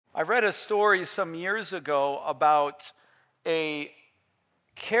I read a story some years ago about a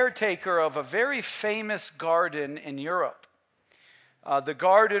caretaker of a very famous garden in Europe. The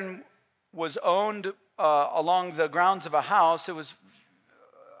garden was owned along the grounds of a house. It was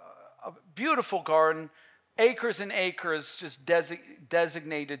a beautiful garden, acres and acres just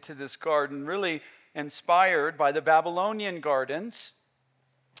designated to this garden, really inspired by the Babylonian gardens.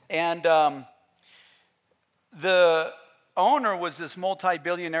 And the owner was this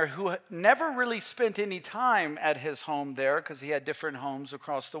multi-billionaire who never really spent any time at his home there because he had different homes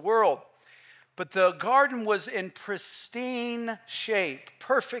across the world. But the garden was in pristine shape,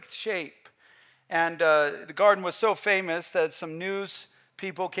 perfect shape. And the garden was so famous that some news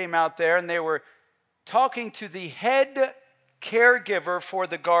people came out there and they were talking to the head caregiver for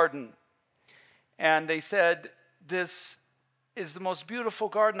the garden. And they said, "This is the most beautiful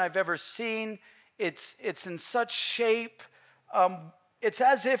garden I've ever seen. It's in such shape. It's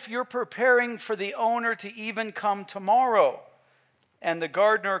as if you're preparing for the owner to even come tomorrow." And the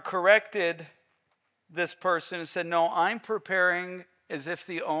gardener corrected this person and said, "No, I'm preparing as if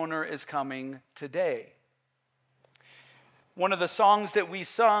the owner is coming today." One of the songs that we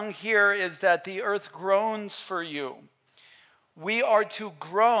sung here is that the earth groans for you. We are to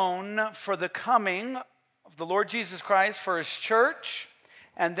groan for the coming of the Lord Jesus Christ, for his church,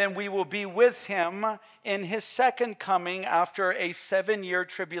 and then we will be with him in his second coming after a 7-year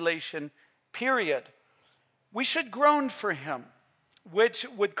tribulation period. We should groan for him, which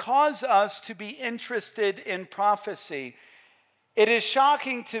would cause us to be interested in prophecy. It is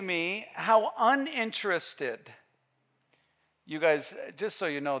shocking to me how uninterested, you guys, just so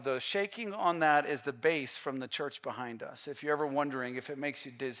you know, the shaking on that is the bass from the church behind us. If you're ever wondering if it makes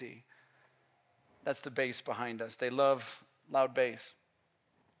you dizzy, that's the bass behind us. They love loud bass.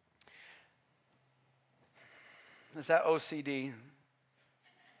 Is that OCD?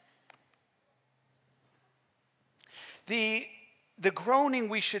 The groaning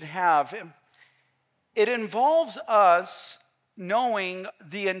we should have, it involves us knowing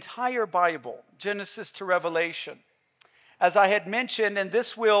the entire Bible, Genesis to Revelation. As I had mentioned, and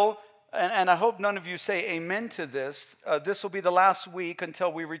this will, and I hope none of you say amen to this, this will be the last week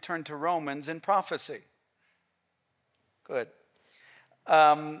until we return to Romans in prophecy. Good.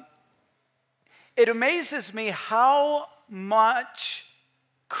 It amazes me how much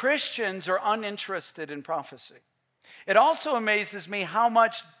Christians are uninterested in prophecy. It also amazes me how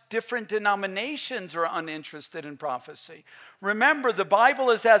much different denominations are uninterested in prophecy. Remember, the Bible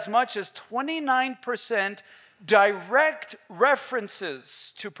is as much as 29% direct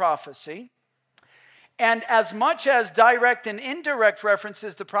references to prophecy, and as much as direct and indirect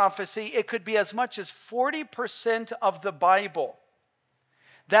references to prophecy, it could be as much as 40% of the Bible.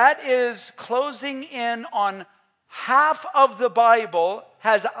 That is closing in on half of the Bible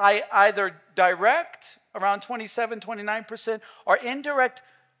has either direct, around 27, 29%, or indirect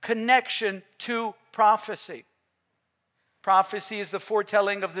connection to prophecy. Prophecy is the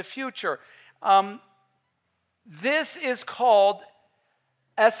foretelling of the future. This is called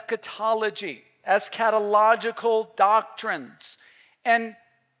eschatology, eschatological doctrines. And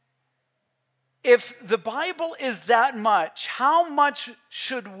if the Bible is that much, how much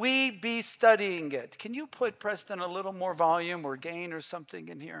should we be studying it? Can you put, Preston, a little more volume or gain or something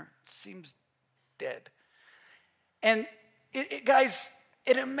in here? It seems dead. And guys,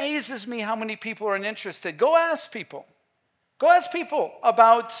 it amazes me how many people are uninterested. Go ask people. Go ask people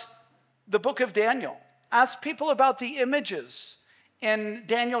about the book of Daniel. Ask people about the images in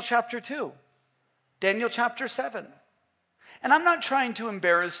Daniel chapter 2, Daniel chapter 7. And I'm not trying to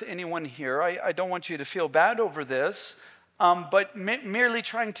embarrass anyone here. I don't want you to feel bad over this, but merely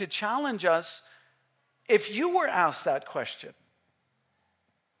trying to challenge us. If you were asked that question,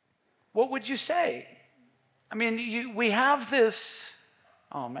 what would you say? I mean, we have this,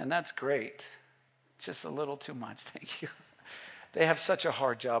 oh man, that's great. Just a little too much, thank you. They have such a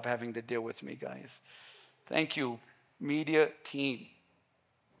hard job having to deal with me, guys. Thank you, media team.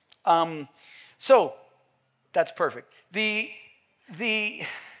 So, that's perfect. These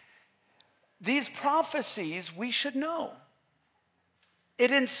prophecies we should know.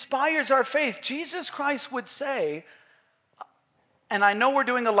 It inspires our faith. Jesus Christ would say, and I know we're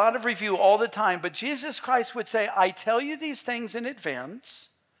doing a lot of review all the time, but Jesus Christ would say, "I tell you these things in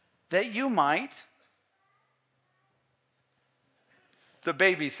advance that you might," the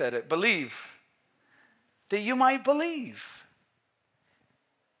baby said it, believe. That you might believe.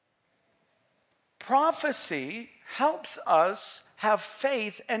 Prophecy helps us have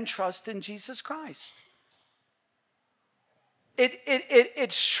faith and trust in Jesus Christ.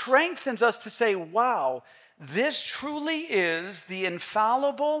 It strengthens us to say, wow, This truly is the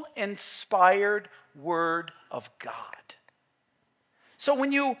infallible, inspired Word of God. So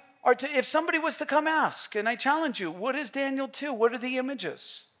when you are to, if somebody was to come ask, and I challenge you, what is Daniel 2? What are the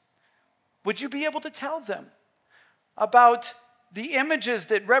images? Would you be able to tell them about the images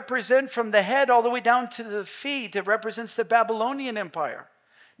that represent from the head all the way down to the feet? It represents the Babylonian Empire.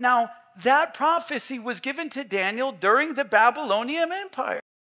 Now, that prophecy was given to Daniel during the Babylonian Empire.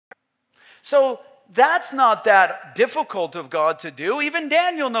 So that's not that difficult of God to do. Even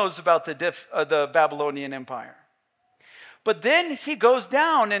Daniel knows about the Babylonian Empire. But then he goes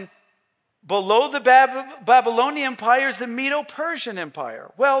down, and below the Babylonian Empire is the Medo-Persian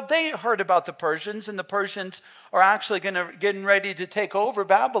Empire. Well, they heard about the Persians, and the Persians are actually getting ready to take over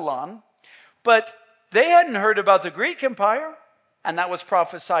Babylon. But they hadn't heard about the Greek Empire, and that was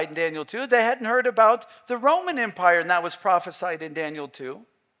prophesied in Daniel 2. They hadn't heard about the Roman Empire, and that was prophesied in Daniel 2.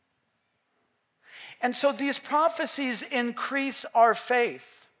 And so these prophecies increase our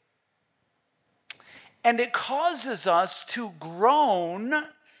faith. And it causes us to groan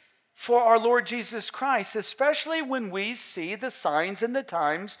for our Lord Jesus Christ, especially when we see the signs and the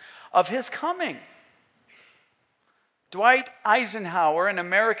times of his coming. Dwight Eisenhower, an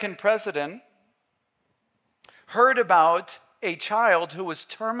American president, heard about a child who was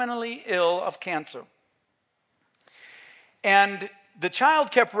terminally ill of cancer. And the child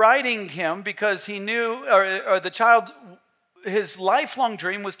kept writing him because he knew, or the child, his lifelong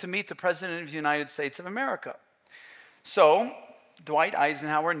dream was to meet the President of the United States of America. So Dwight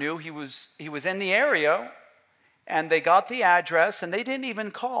Eisenhower knew he was in the area, and they got the address, and they didn't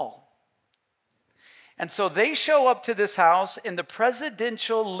even call. And so they show up to this house in the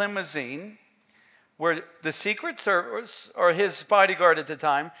presidential limousine, where the Secret Service, or his bodyguard at the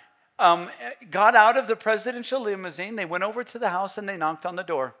time, got out of the presidential limousine. They went over to the house and they knocked on the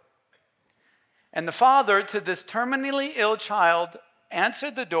door. And the father to this terminally ill child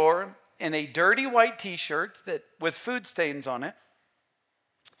answered the door in a dirty white t-shirt with food stains on it,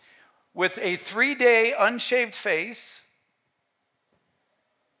 with a 3-day unshaved face,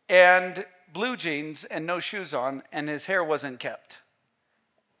 and blue jeans and no shoes on, and his hair wasn't kept.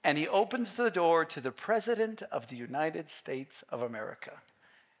 And he opens the door to the President of the United States of America.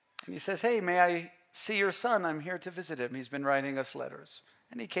 And he says, "Hey, may I see your son? I'm here to visit him. He's been writing us letters."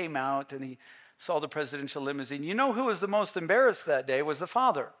 And he came out and he saw the presidential limousine. You know who was the most embarrassed that day? Was the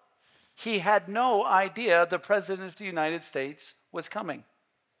father. He had no idea the President of the United States was coming.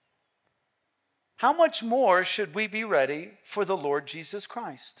 How much more should we be ready for the Lord Jesus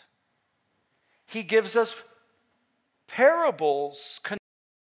Christ? He gives us parables,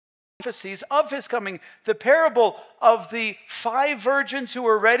 prophecies of his coming. The parable of the 5 virgins who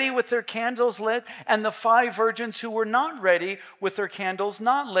were ready with their candles lit, and the 5 virgins who were not ready with their candles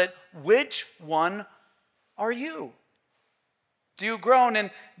not lit. Which one are you? Do you groan?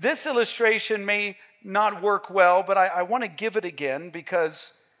 And this illustration may not work well, but I want to give it again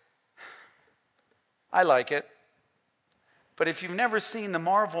because I like it. But if you've never seen the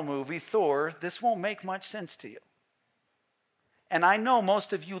Marvel movie Thor, this won't make much sense to you. And I know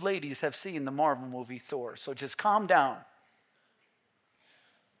most of you ladies have seen the Marvel movie Thor, so just calm down.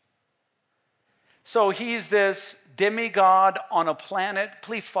 So he's this demigod on a planet.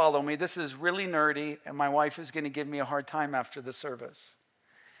 Please follow me. This is really nerdy, and my wife is going to give me a hard time after the service.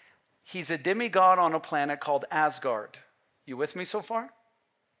 He's a demigod on a planet called Asgard. You with me so far?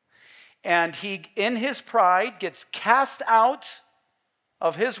 And he, in his pride, gets cast out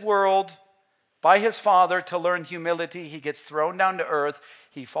of his world by his father to learn humility. He gets thrown down to earth.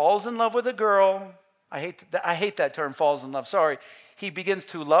 He falls in love with a girl. I hate that term, falls in love. Sorry. He begins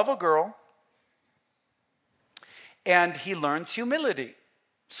to love a girl, and he learns humility.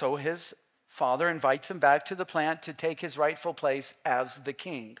 So his father invites him back to the planet to take his rightful place as the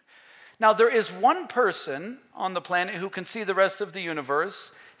king. Now, there is one person on the planet who can see the rest of the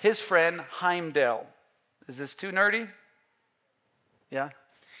universe, his friend Heimdall. Is this too nerdy? Yeah?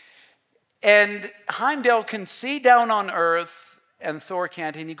 And Heimdall can see down on earth, and Thor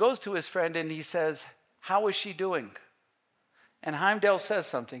can't. And he goes to his friend and he says, "How is she doing?" And Heimdall says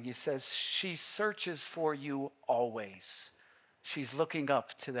something. He says, "She searches for you always. She's looking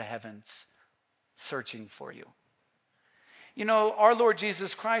up to the heavens, searching for you." You know, our Lord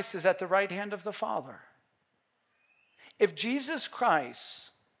Jesus Christ is at the right hand of the Father. If Jesus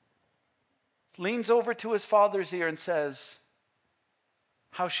Christ leans over to his Father's ear and says,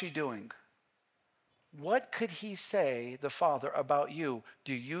 "How's she doing?" what could he say, the Father, about you?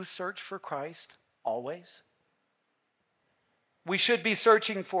 Do you search for Christ always? We should be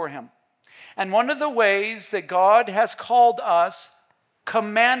searching for him. And one of the ways that God has called us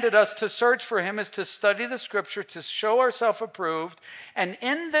commanded us to search for him is to study the scripture, to show ourselves approved. And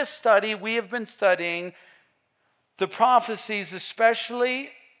in this study, we have been studying the prophecies,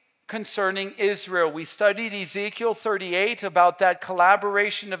 especially concerning Israel. We studied Ezekiel 38 about that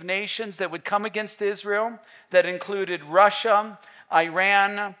collaboration of nations that would come against Israel, that included Russia,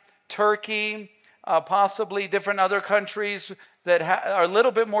 Iran, Turkey, possibly different other countries that are a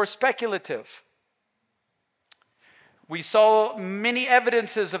little bit more speculative. We saw many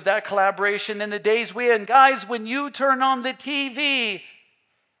evidences of that collaboration in the days we had. Guys, when you turn on the TV,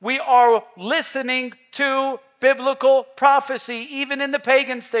 we are listening to biblical prophecy, even in the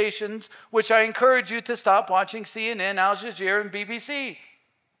pagan stations, which I encourage you to stop watching CNN, Al Jazeera, and BBC.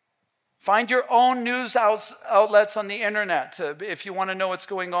 Find your own news outlets on the internet if you want to know what's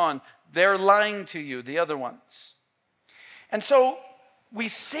going on. They're lying to you, the other ones. And so we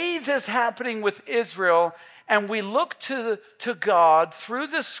see this happening with Israel, and we look to God through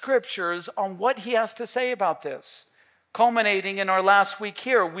the scriptures on what he has to say about this. Culminating in our last week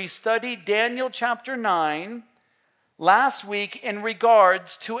here, we studied Daniel chapter 9 last week in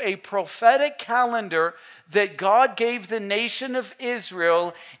regards to a prophetic calendar that God gave the nation of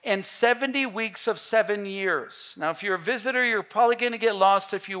Israel in 70 weeks of 7 years. Now, if you're a visitor, you're probably going to get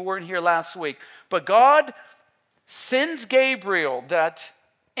lost if you weren't here last week. But God sends Gabriel, that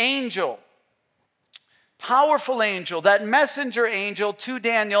angel, powerful angel, that messenger angel, to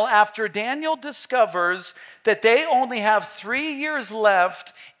Daniel after Daniel discovers that they only have 3 years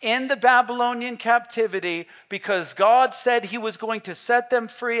left in the Babylonian captivity, because God said he was going to set them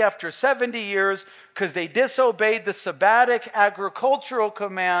free after 70 years because they disobeyed the sabbatic agricultural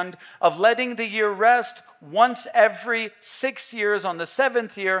command of letting the year rest once every 6 years. On the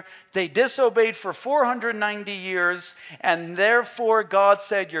 7th year, they disobeyed for 490 years, and therefore God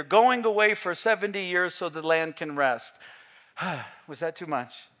said, you're going away for 70 years so the land can rest. Was that too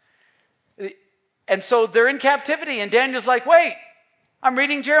much? And so they're in captivity, and Daniel's like, wait, I'm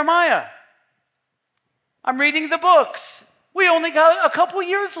reading Jeremiah. I'm reading the books. We only got a couple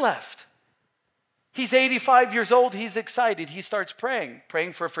years left. He's 85 years old. He's excited. He starts praying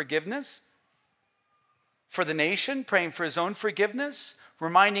for forgiveness for the nation, praying for his own forgiveness,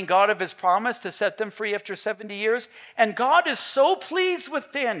 reminding God of his promise to set them free after 70 years. And God is so pleased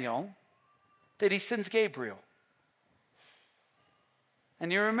with Daniel that he sends Gabriel.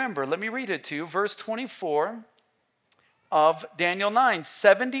 And you remember, let me read it to you, verse 24 of Daniel 9.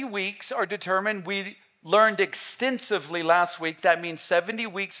 70 weeks are determined. We learned extensively last week. That means 70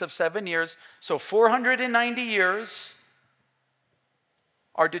 weeks of 7 years. So 490 years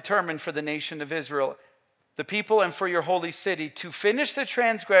are determined for the nation of Israel, the people, and for your holy city, to finish the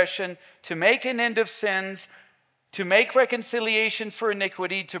transgression, to make an end of sins, to make reconciliation for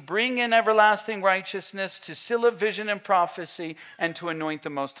iniquity, to bring in everlasting righteousness, to seal up vision and prophecy, and to anoint the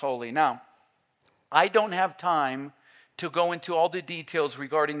most holy. Now, I don't have time to go into all the details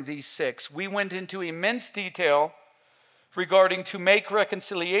regarding these 6. We went into immense detail regarding to make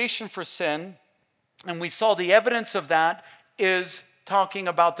reconciliation for sin, and we saw the evidence of that is talking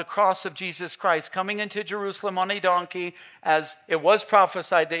about the cross of Jesus Christ coming into Jerusalem on a donkey, as it was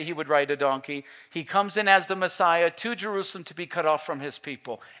prophesied that he would ride a donkey. He comes in as the Messiah to Jerusalem to be cut off from his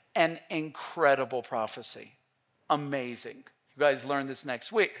people. An incredible prophecy. Amazing. You guys learned this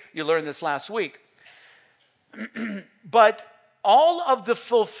next week. You learned this last week. But all of the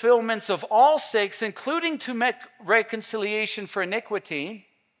fulfillments of all 6, including to make reconciliation for iniquity,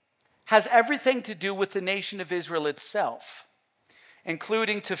 has everything to do with the nation of Israel itself,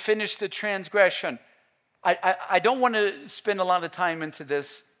 including to finish the transgression. I don't want to spend a lot of time into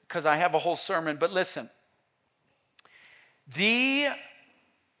this because I have a whole sermon, but listen. The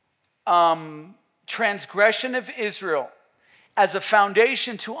transgression of Israel as a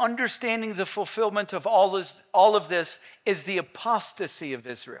foundation to understanding the fulfillment of all of this is the apostasy of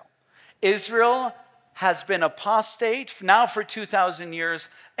Israel. Israel has been apostate now for 2,000 years,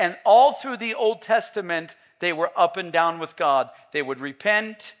 and all through the Old Testament, they were up and down with God. They would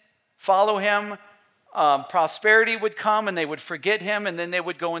repent, follow him, prosperity would come, and they would forget him, and then they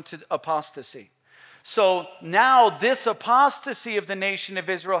would go into apostasy. So now this apostasy of the nation of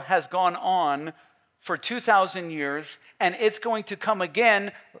Israel has gone on for 2,000 years, and it's going to come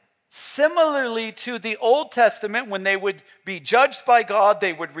again, similarly to the Old Testament, when they would be judged by God,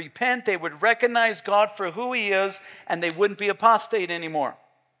 they would repent, they would recognize God for who he is, and they wouldn't be apostate anymore.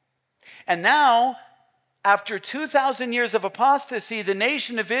 And now, after 2,000 years of apostasy, the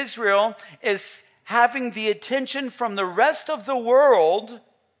nation of Israel is having the attention from the rest of the world.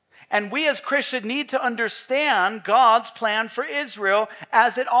 And we as Christians need to understand God's plan for Israel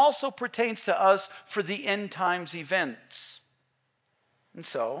as it also pertains to us for the end times events. And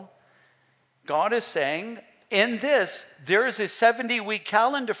so, God is saying, in this, there is a 70-week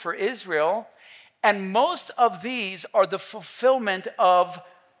calendar for Israel, and most of these are the fulfillment of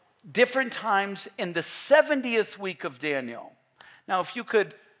different times in the 70th week of Daniel. Now, if you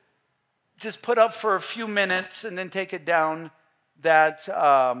could just put up for a few minutes and then take it down, that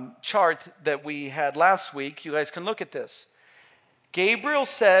chart that we had last week, you guys can look at this. Gabriel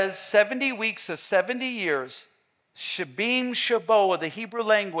says 70 weeks of 70 years, Shabim Shabo, the Hebrew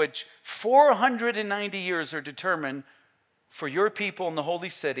language, 490 years are determined for your people in the holy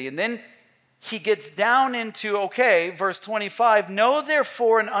city. And then he gets down into, okay, verse 25, know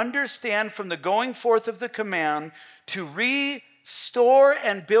therefore and understand from the going forth of the command to restore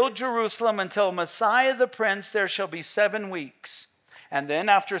and build Jerusalem until Messiah the Prince, there shall be 7 weeks. And then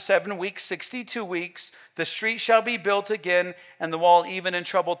after 7 weeks, 62 weeks, the street shall be built again and the wall even in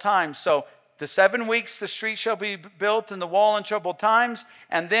troubled times. So the 7 weeks, the street shall be built and the wall in troubled times.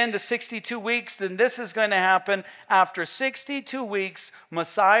 And then the 62 weeks, then this is going to happen. After 62 weeks,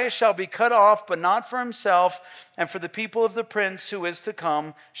 Messiah shall be cut off, but not for himself. And for the people of the prince who is to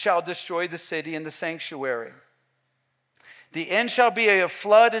come shall destroy the city and the sanctuary. The end shall be a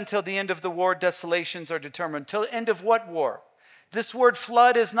flood until the end of the war. Desolations are determined. Till the end of what war? This word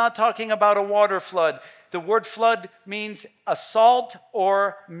flood is not talking about a water flood. The word flood means assault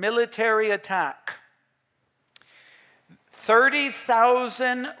or military attack.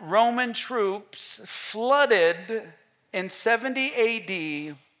 30,000 Roman troops flooded in 70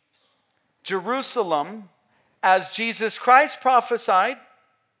 AD Jerusalem as Jesus Christ prophesied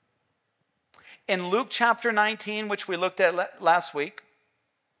in Luke chapter 19, which we looked at last week.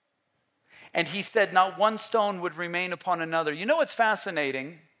 And he said not one stone would remain upon another. You know what's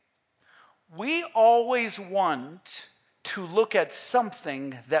fascinating? We always want to look at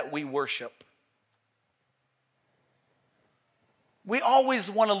something that we worship. We always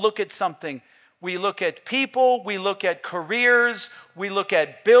want to look at something. We look at people, we look at careers, we look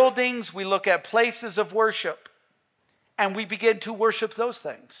at buildings, we look at places of worship. And we begin to worship those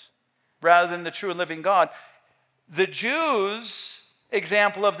things rather than the true and living God. The Jews'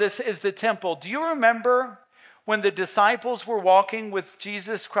 example of this is the temple. Do you remember when the disciples were walking with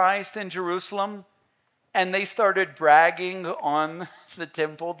Jesus Christ in Jerusalem and they started bragging on the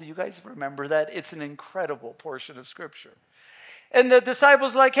temple? Do you guys remember that? It's an incredible portion of Scripture. And the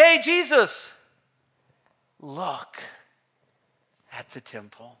disciples were like, hey, Jesus, look at the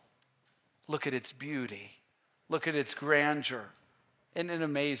temple. Look at its beauty. Look at its grandeur. Isn't it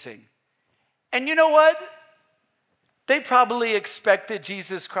amazing? And you know what? They probably expected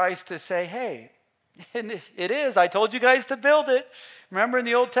Jesus Christ to say, hey, and it is. I told you guys to build it. Remember in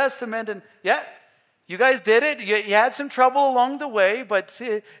the Old Testament, and yeah, you guys did it. You had some trouble along the way, but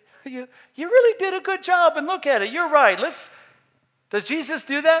you really did a good job. And look at it. You're right. Does Jesus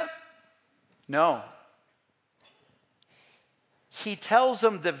do that? No. He tells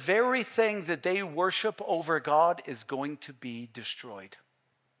them the very thing that they worship over God is going to be destroyed.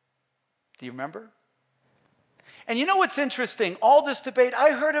 Do you remember? And you know what's interesting? All this debate,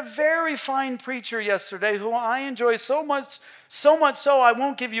 I heard a very fine preacher yesterday who I enjoy so much so I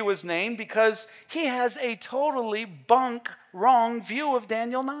won't give you his name because he has a totally wrong view of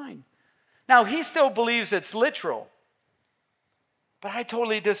Daniel 9. Now, he still believes it's literal, but I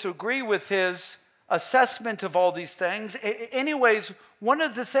totally disagree with his assessment of all these things. Anyways, one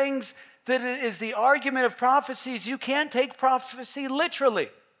of the things that is the argument of prophecy is you can't take prophecy literally.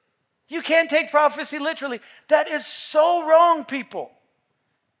 You can't take prophecy literally. That is so wrong, people.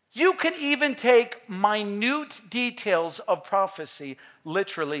 You can even take minute details of prophecy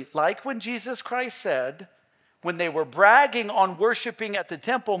literally, like when Jesus Christ said, when they were bragging on worshiping at the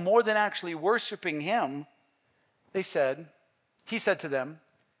temple more than actually worshiping him, he said to them,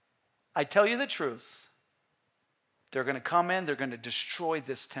 I tell you the truth, they're going to come in, they're going to destroy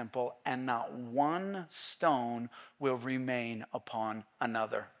this temple, and not one stone will remain upon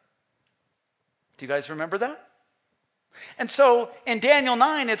another. Do you guys remember that? And so in Daniel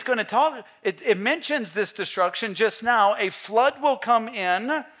 9, it's going to talk, it mentions this destruction just now. A flood will come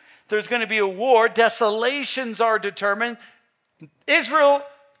in. There's going to be a war. Desolations are determined. Israel,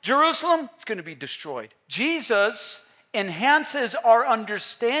 Jerusalem, it's going to be destroyed. Jesus enhances our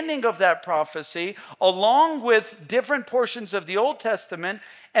understanding of that prophecy along with different portions of the Old Testament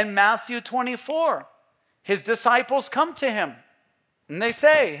and Matthew 24. His disciples come to him and they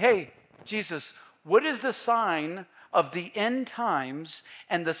say, hey, Jesus, what is the sign of the end times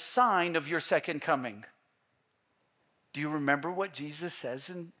and the sign of your second coming? Do you remember what Jesus says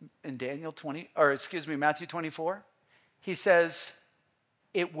in Matthew 24? He says,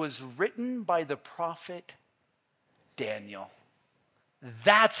 it was written by the prophet Daniel.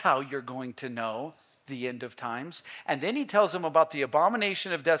 That's how you're going to know the end of times. And then he tells them about the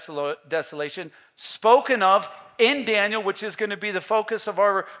abomination of desolation spoken of in Daniel, which is going to be the focus of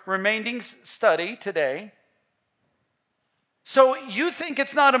our remaining study today. So you think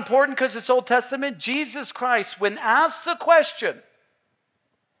it's not important because it's Old Testament? Jesus Christ, when asked the question,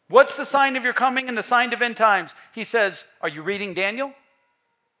 what's the sign of your coming and the sign of end times? He says, are you reading Daniel?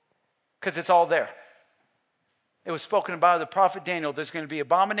 Because it's all there. It was spoken about the prophet Daniel. There's going to be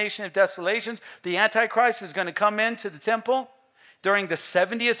abomination of desolations. The Antichrist is going to come into the temple during the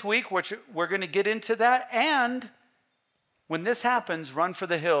 70th week, which we're going to get into that. And when this happens, run for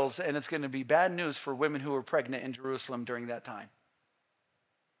the hills, and it's going to be bad news for women who are pregnant in Jerusalem during that time.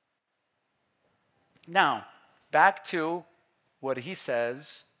 Now, back to what he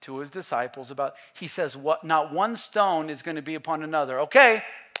says to his disciples about, he says, what? Not one stone is going to be upon another. Okay,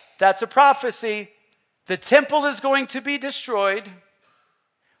 that's a prophecy. The temple is going to be destroyed,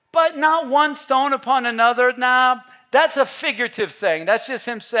 but not one stone upon another. Nah, that's a figurative thing. That's just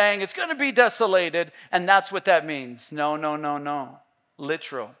him saying it's going to be desolated, and that's what that means. No.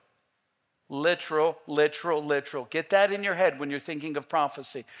 Literal. Get that in your head when you're thinking of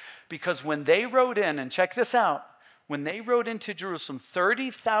prophecy. Because when they rode in, and check this out, when they rode into Jerusalem,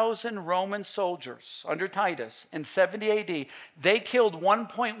 30,000 Roman soldiers under Titus in 70 AD, they killed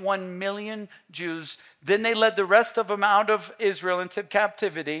 1.1 million Jews. Then they led the rest of them out of Israel into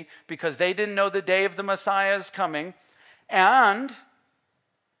captivity because they didn't know the day of the Messiah's coming. And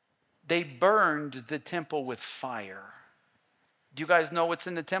they burned the temple with fire. Do you guys know what's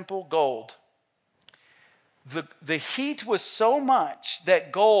in the temple? Gold. The heat was so much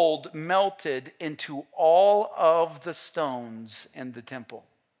that gold melted into all of the stones in the temple.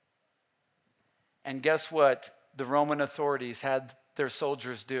 And guess what the Roman authorities had their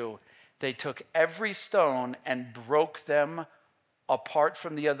soldiers do? They took every stone and broke them apart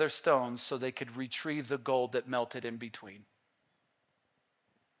from the other stones so they could retrieve the gold that melted in between.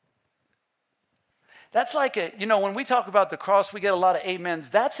 That's like when we talk about the cross, we get a lot of amens.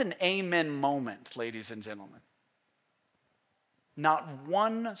 That's an amen moment, ladies and gentlemen. Not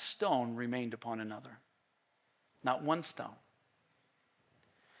one stone remained upon another. Not one stone.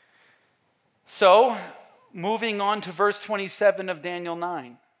 So, moving on to verse 27 of Daniel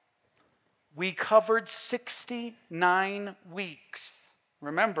 9. We covered 69 weeks.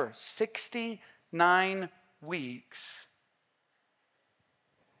 Remember, 69 weeks.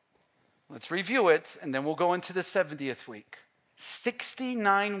 Let's review it, and then we'll go into the 70th week.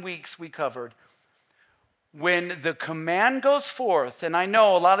 69 weeks we covered. When the command goes forth, and I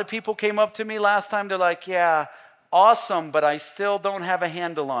know a lot of people came up to me last time, they're like, yeah, awesome, but I still don't have a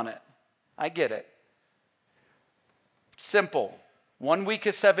handle on it. I get it. Simple. 1 week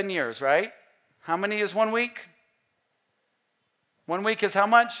is 7 years, right? How many is 1 week? 1 week is how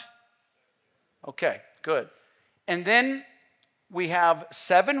much? Okay, good. And then we have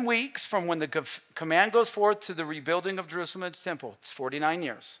 7 weeks from when the command goes forth to the rebuilding of Jerusalem and the temple. It's 49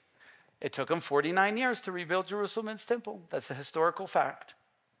 years. It took them 49 years to rebuild Jerusalem and its temple. That's a historical fact.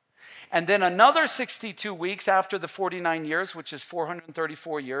 And then another 62 weeks after the 49 years, which is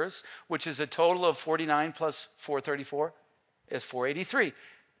 434 years, which is a total of 49 plus 434, is 483.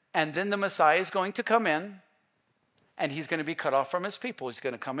 And then the Messiah is going to come in, and he's going to be cut off from his people. He's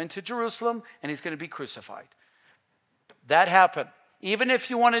going to come into Jerusalem, and he's going to be crucified. That happened. Even if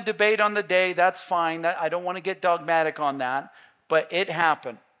you want to debate on the day, that's fine. I don't want to get dogmatic on that, but it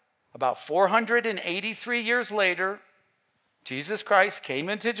happened. About 483 years later, Jesus Christ came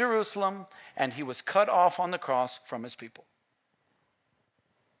into Jerusalem, and he was cut off on the cross from his people.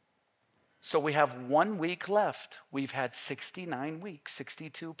 So we have 1 week left. We've had 69 weeks.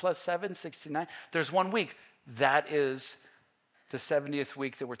 62 plus 7, 69. There's 1 week. That is the 70th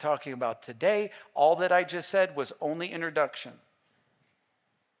week that we're talking about today. All that I just said was only introduction.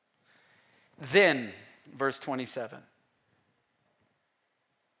 Then, verse 27.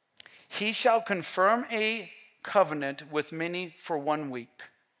 He shall confirm a covenant with many for 1 week.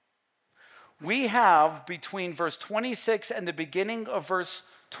 We have between verse 26 and the beginning of verse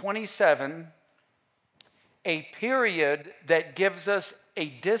 27 a period that gives us a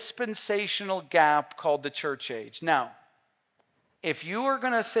dispensational gap called the church age. Now, if you are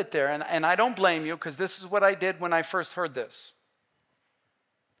going to sit there, and I don't blame you because this is what I did when I first heard this.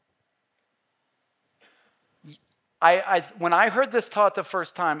 When I heard this taught the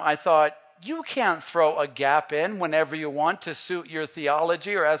first time, I thought, you can't throw a gap in whenever you want to suit your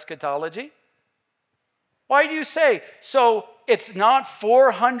theology or eschatology. Why do you say? So it's not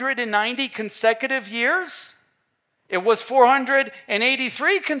 490 consecutive years? It was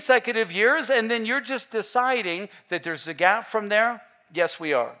 483 consecutive years, and then you're just deciding that there's a gap from there? Yes,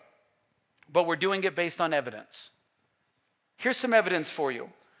 we are. But we're doing it based on evidence. Here's some evidence for you.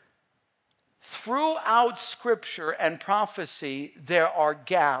 Throughout Scripture and prophecy, there are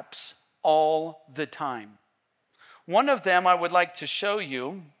gaps all the time. One of them I would like to show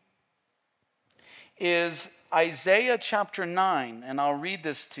you is Isaiah chapter 9, and I'll read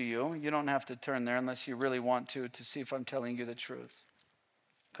this to you. You don't have to turn there unless you really want to see if I'm telling you the truth,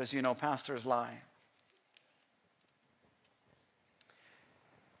 because you know pastors lie.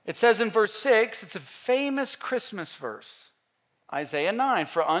 It says in verse 6, it's a famous Christmas verse, Isaiah 9,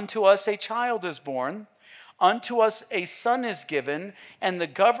 "For unto us a child is born, unto us a son is given, and the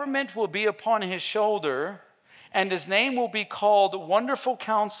government will be upon his shoulder, and his name will be called Wonderful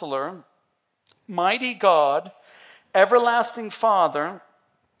Counselor, Mighty God, Everlasting Father,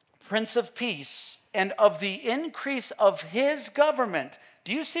 Prince of Peace, and of the increase of his government."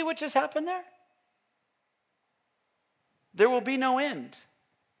 Do you see what just happened there? There will be no end.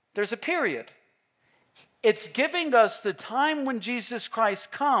 There's a period. It's giving us the time when Jesus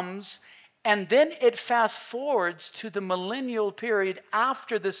Christ comes, and then it fast forwards to the millennial period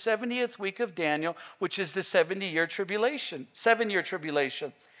after the 70th week of Daniel, which is the 7-year tribulation.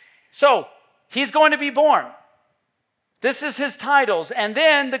 So, he's going to be born. This is his titles. And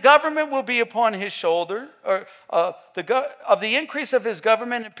then the government will be upon his shoulder, of the increase of his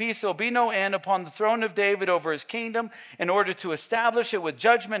government and peace, there will be no end upon the throne of David over his kingdom, in order to establish it with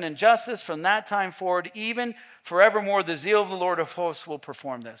judgment and justice from that time forward, even forevermore. The zeal of the Lord of hosts will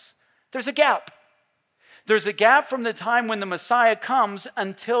perform this. There's a gap. There's a gap from the time when the Messiah comes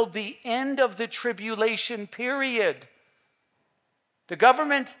until the end of the tribulation period. The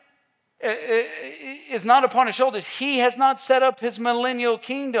government is not upon his shoulders. He has not set up his millennial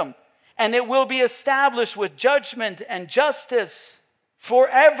kingdom, and it will be established with judgment and justice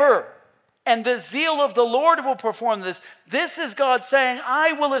forever. And the zeal of the Lord will perform this. This is God saying,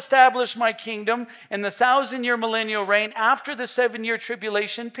 I will establish my kingdom in the 1,000-year millennial reign after the 7-year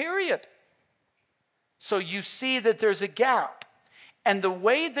tribulation period. So you see that there's a gap. And the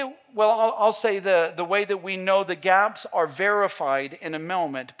way that, I'll say the way that we know the gaps are verified in a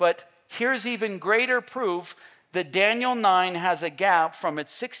moment, but here's even greater proof that Daniel 9 has a gap from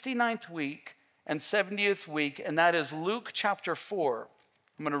its 69th week and 70th week, and that is Luke chapter 4.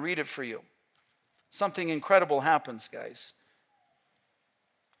 I'm going to read it for you. Something incredible happens, guys.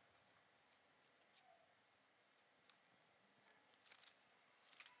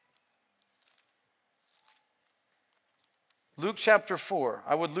 Luke chapter 4.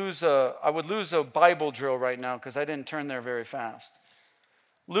 I would lose a Bible drill right now because I didn't turn there very fast.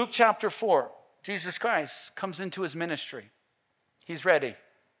 Luke chapter 4, Jesus Christ comes into his ministry. He's ready.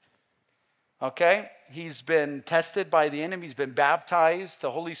 Okay? He's been tested by the enemy. He's been baptized.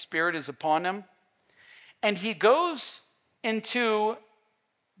 The Holy Spirit is upon him. And he goes into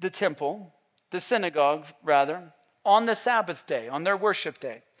the temple, the synagogue rather, on the Sabbath day, on their worship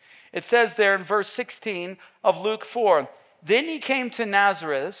day. It says there in verse 16 of Luke 4, "Then he came to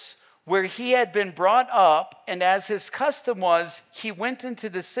Nazareth, where he had been brought up, and as his custom was, he went into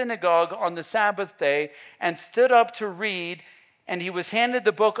the synagogue on the Sabbath day and stood up to read, and he was handed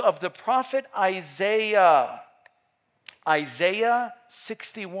the book of the prophet Isaiah." Isaiah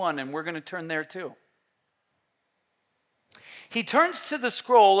 61, and we're going to turn there too. He turns to the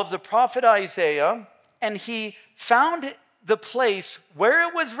scroll of the prophet Isaiah, and he found the place where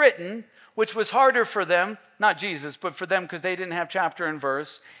it was written, which was harder for them, not Jesus, but for them because they didn't have chapter and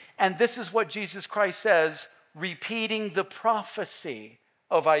verse. And this is what Jesus Christ says, repeating the prophecy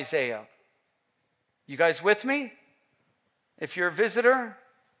of Isaiah. You guys with me? If you're a visitor,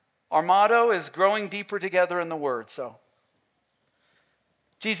 our motto is growing deeper together in the Word. So,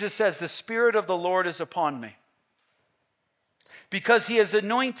 Jesus says, "The Spirit of the Lord is upon me, because he has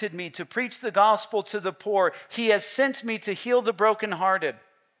anointed me to preach the gospel to the poor. He has sent me to heal the brokenhearted,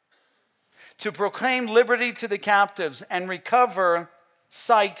 to proclaim liberty to the captives and recover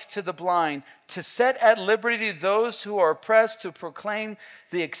sight to the blind, to set at liberty those who are oppressed, to proclaim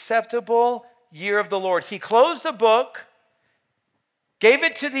the acceptable year of the Lord." He closed the book, gave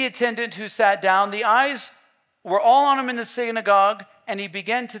it to the attendant who sat down. The eyes were all on him in the synagogue, and he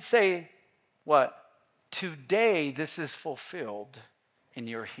began to say, what? "Today this is fulfilled in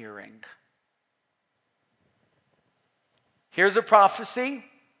your hearing." Here's a prophecy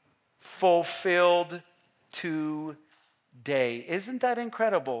fulfilled today. Isn't that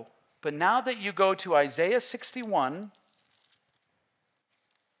incredible? But now that you go to Isaiah 61,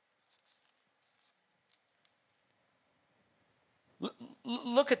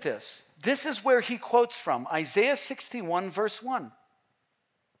 look at this. This is where he quotes from, Isaiah 61, verse 1.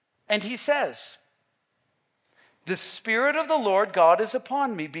 And he says, The Spirit of the Lord God is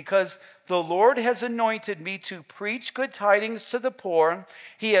upon me, because the Lord has anointed me to preach good tidings to the poor.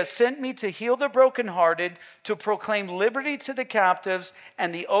 He has sent me to heal the brokenhearted, to proclaim liberty to the captives,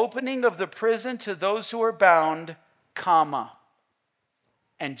 and the opening of the prison to those who are bound, comma.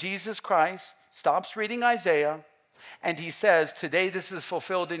 And Jesus Christ stops reading Isaiah, and he says, today this is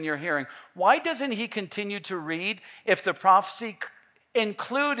fulfilled in your hearing. Why doesn't he continue to read if the prophecy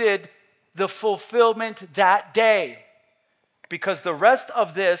included the fulfillment that day? Because the rest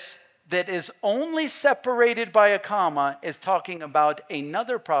of this that is only separated by a comma is talking about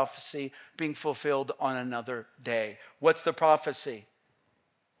another prophecy being fulfilled on another day. What's the prophecy?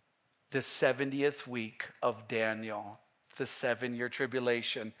 The 70th week of Daniel, the 7-year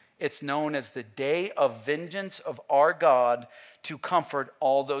tribulation. It's known as the day of vengeance of our God to comfort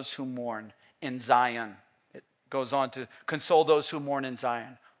all those who mourn in Zion. It goes on to console those who mourn in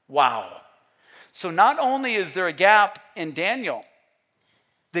Zion. Wow. So not only is there a gap in Daniel,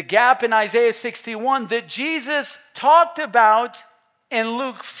 the gap in Isaiah 61 that Jesus talked about in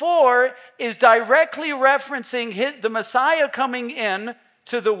Luke 4 is directly referencing the Messiah coming in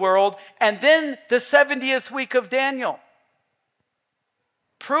to the world, and then the 70th week of Daniel,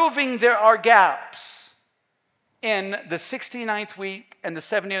 proving there are gaps in the 69th week and the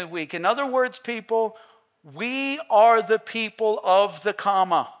 70th week. In other words, people, we are the people of the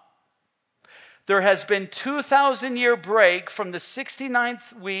comma. There has been 2,000-year break from the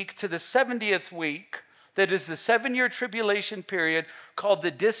 69th week to the 70th week. That is the 7-year tribulation period called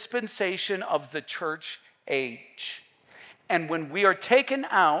the dispensation of the church age. And when we are taken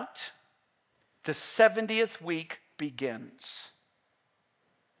out, the 70th week begins.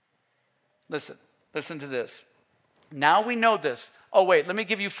 Listen to this. Now we know this. Oh, wait, let me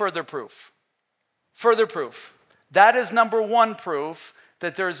give you further proof. Further proof. That is number one proof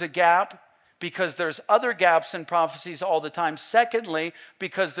that there's a gap, because there's other gaps in prophecies all the time. Secondly,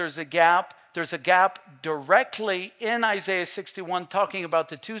 because there's a gap directly in Isaiah 61 talking about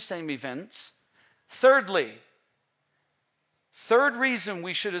the two same events. Thirdly, third reason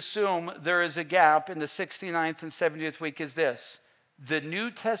we should assume there is a gap in the 69th and 70th week is this. The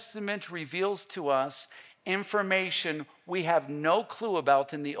New Testament reveals to us information we have no clue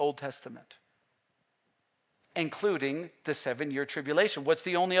about in the Old Testament, including the 7-year tribulation. What's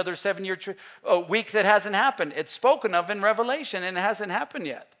the only other 7-year week that hasn't happened? It's spoken of in Revelation, and it hasn't happened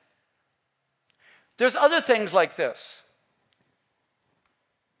yet. There's other things like this.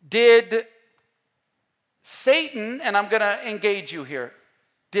 Did Satan, and I'm going to engage you here,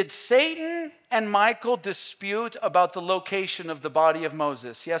 did Satan and Michael dispute about the location of the body of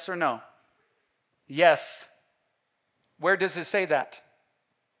Moses? Yes or no? Yes. Where does it say that?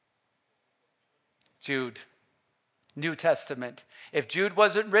 Jude. New Testament. If Jude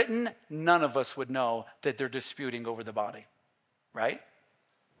wasn't written, none of us would know that they're disputing over the body, right?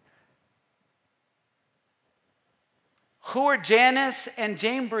 Who are Jannes and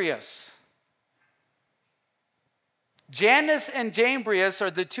Jambres? Jannes and Jambres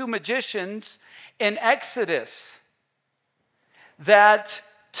are the two magicians in Exodus that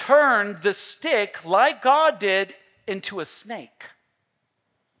turned the stick, like God did, into a snake.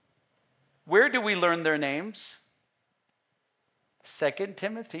 Where do we learn their names? 2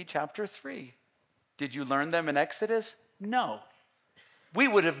 Timothy chapter 3. Did you learn them in Exodus? No. We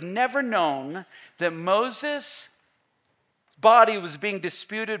would have never known that Moses' body was being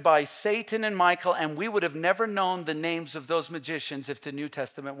disputed by Satan and Michael, and we would have never known the names of those magicians if the New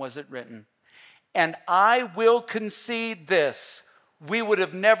Testament wasn't written. And I will concede this. We would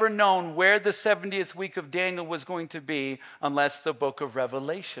have never known where the 70th week of Daniel was going to be unless the book of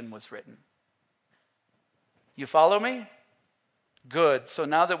Revelation was written. You follow me? Good. So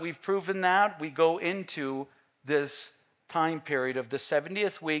now that we've proven that, we go into this time period of the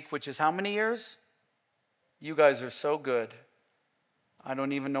 70th week, which is how many years? You guys are so good. I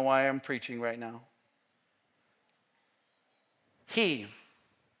don't even know why I'm preaching right now.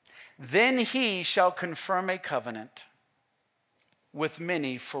 Then he shall confirm a covenant with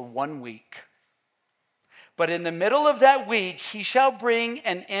many for 1 week. But in the middle of that week, he shall bring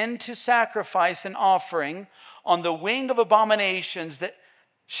an end to sacrifice and offering on the wing of abominations, that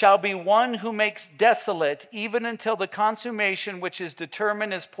shall be one who makes desolate, even until the consummation which is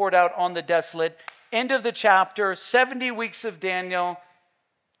determined is poured out on the desolate. End of the chapter, 70 weeks of Daniel.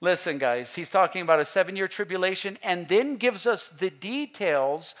 Listen, guys, he's talking about a 7-year tribulation, and then gives us the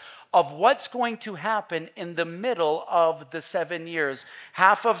details of what's going to happen in the middle of the 7 years.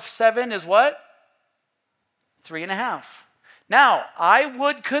 Half of 7 is what? 3.5. Now, I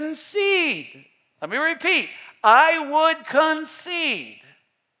would concede, let me repeat, I would concede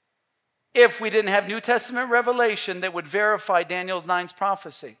if we didn't have New Testament revelation that would verify Daniel 9's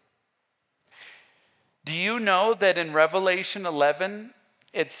prophecy. Do you know that in Revelation 11,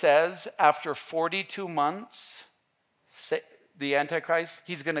 it says after 42 months, the Antichrist,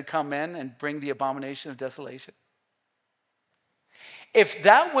 he's going to come in and bring the abomination of desolation? If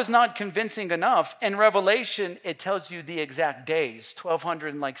that was not convincing enough, in Revelation, it tells you the exact days,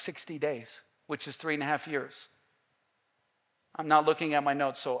 1,260 days, which is 3.5 years. I'm not looking at my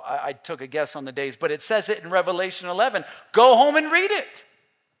notes, so I took a guess on the days, but it says it in Revelation 11. Go home and read it.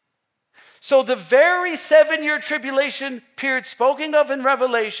 So the very 7-year tribulation period spoken of in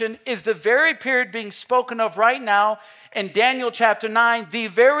Revelation is the very period being spoken of right now in Daniel chapter 9, the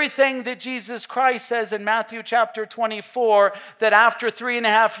very thing that Jesus Christ says in Matthew chapter 24, that after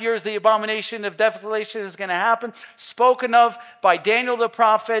 3.5 years the abomination of desolation is going to happen, spoken of by Daniel the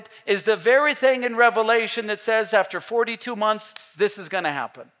prophet, is the very thing in Revelation that says after 42 months this is going to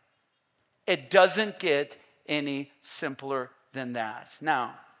happen. It doesn't get any simpler than that.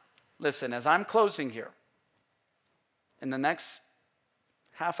 Now, listen, as I'm closing here, in the next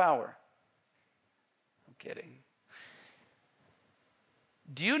half hour, I'm kidding.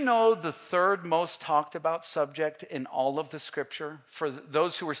 Do you know the third most talked about subject in all of the scripture for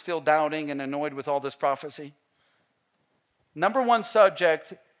those who are still doubting and annoyed with all this prophecy? Number one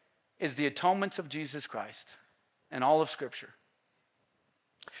subject is the atonement of Jesus Christ in all of scripture.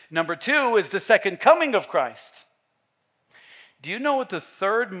 Number two is the second coming of Christ. Do you know what the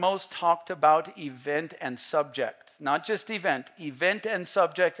third most talked about event and subject, not just event and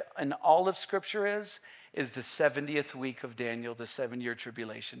subject in all of Scripture is the 70th week of Daniel, the 7-year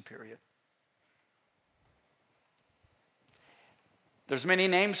tribulation period. There's many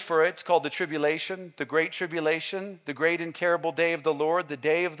names for it. It's called the tribulation, the great tribulation, the great and terrible day of the Lord, the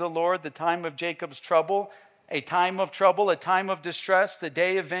day of the Lord, the time of Jacob's trouble, a time of trouble, a time of distress, the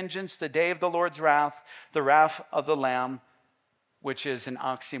day of vengeance, the day of the Lord's wrath, the wrath of the Lamb, which is an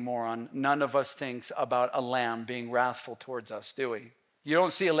oxymoron. None of us thinks about a lamb being wrathful towards us, do we? You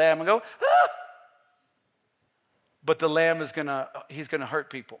don't see a lamb and go, ah! But the lamb is he's gonna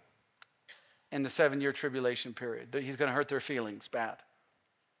hurt people in the 7-year tribulation period. He's gonna hurt their feelings bad.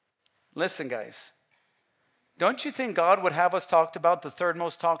 Listen, guys, don't you think God would have us talked about the third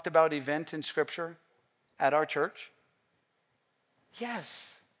most talked about event in Scripture at our church?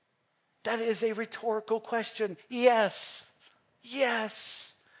 Yes. That is a rhetorical question. Yes.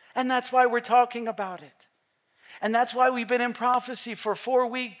 Yes. And that's why we're talking about it. And that's why we've been in prophecy for 4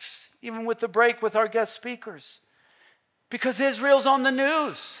 weeks, even with the break with our guest speakers. Because Israel's on the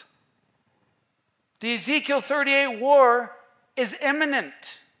news. The Ezekiel 38 war is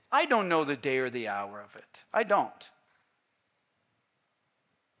imminent. I don't know the day or the hour of it. I don't.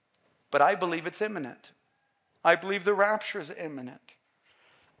 But I believe it's imminent. I believe the rapture is imminent.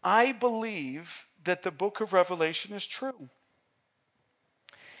 I believe that the book of Revelation is true.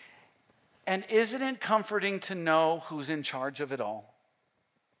 And isn't it comforting to know who's in charge of it all?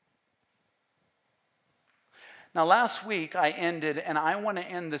 Now, last week I ended, and I want to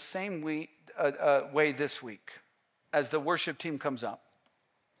end the same way this week as the worship team comes up.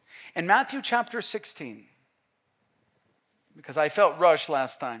 In Matthew chapter 16, because I felt rushed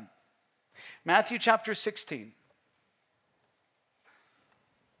last time. Matthew chapter 16.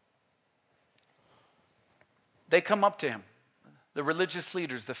 They come up to him, the religious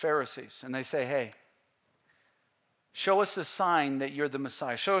leaders, the Pharisees, and they say, hey, show us the sign that you're the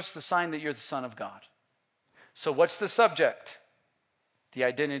Messiah. Show us the sign that you're the Son of God. So what's the subject? The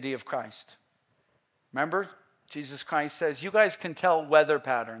identity of Christ. Remember, Jesus Christ says, you guys can tell weather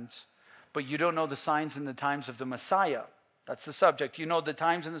patterns, but you don't know the signs and the times of the Messiah. That's the subject. You know the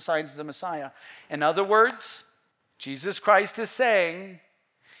times and the signs of the Messiah. In other words, Jesus Christ is saying,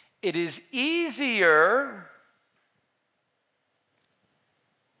 it is easier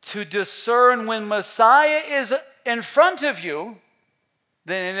to discern when Messiah is in front of you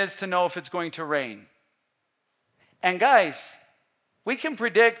than it is to know if it's going to rain. And guys, we can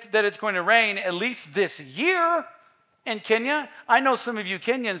predict that it's going to rain at least this year in Kenya. I know some of you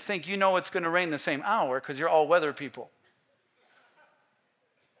Kenyans think you know it's going to rain the same hour because you're all weather people.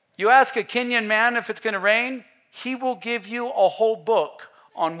 You ask a Kenyan man if it's going to rain, he will give you a whole book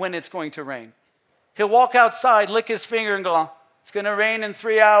on when it's going to rain. He'll walk outside, lick his finger and go, it's going to rain in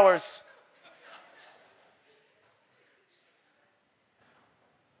 3 hours.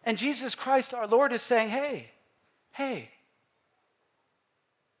 And Jesus Christ, our Lord, is saying, hey,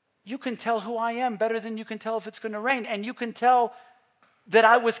 you can tell who I am better than you can tell if it's going to rain. And you can tell that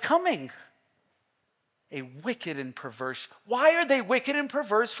I was coming. A wicked and perverse. Why are they wicked and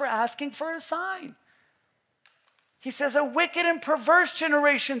perverse for asking for a sign? He says, a wicked and perverse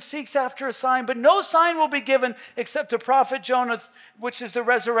generation seeks after a sign, but no sign will be given except the prophet Jonah, which is the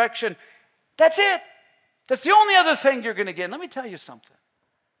resurrection. That's it. That's the only other thing you're going to get. Let me tell you something.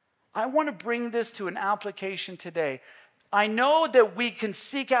 I want to bring this to an application today. I know that we can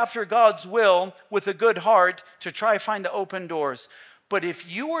seek after God's will with a good heart to try to find the open doors. But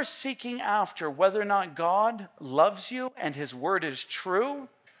if you are seeking after whether or not God loves you and his word is true,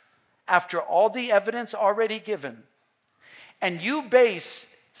 after all the evidence already given, and you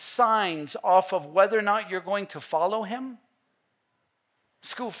base signs off of whether or not you're going to follow him,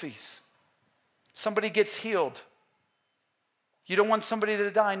 school fees, somebody gets healed. You don't want somebody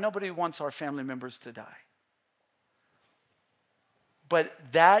to die. Nobody wants our family members to die.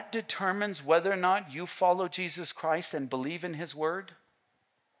 But that determines whether or not you follow Jesus Christ and believe in his word.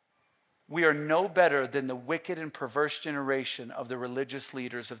 We are no better than the wicked and perverse generation of the religious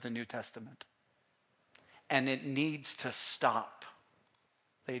leaders of the New Testament. And it needs to stop,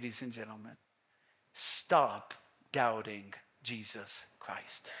 ladies and gentlemen. Stop doubting Jesus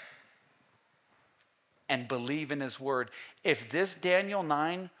Christ and believe in his word. If this Daniel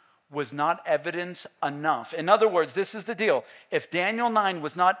 9 was not evidence enough, in other words, this is the deal. If Daniel 9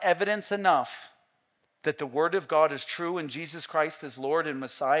 was not evidence enough that the word of God is true and Jesus Christ is Lord and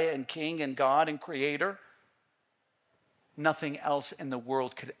Messiah and King and God and Creator, nothing else in the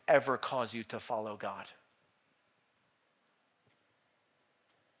world could ever cause you to follow God.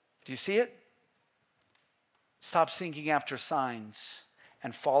 Do you see it? Stop seeking after signs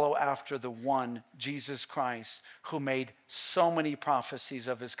and follow after the one, Jesus Christ, who made so many prophecies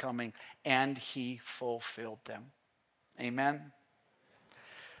of his coming, and he fulfilled them. Amen?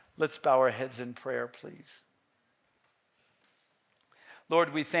 Let's bow our heads in prayer, please.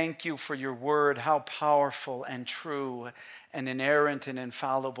 Lord, we thank you for your word, how powerful and true and inerrant and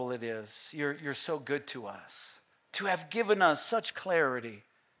infallible it is. You're so good to us, to have given us such clarity,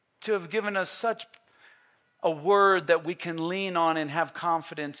 to have given us such a word that we can lean on and have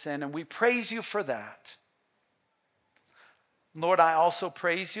confidence in, and we praise you for that. Lord, I also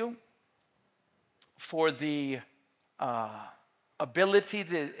praise you for the ability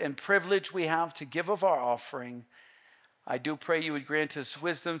and privilege we have to give of our offering. I do pray you would grant us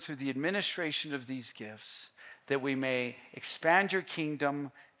wisdom through the administration of these gifts, that we may expand your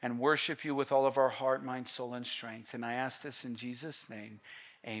kingdom and worship you with all of our heart, mind, soul, and strength. And I ask this in Jesus' name.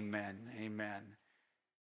 Amen. Amen.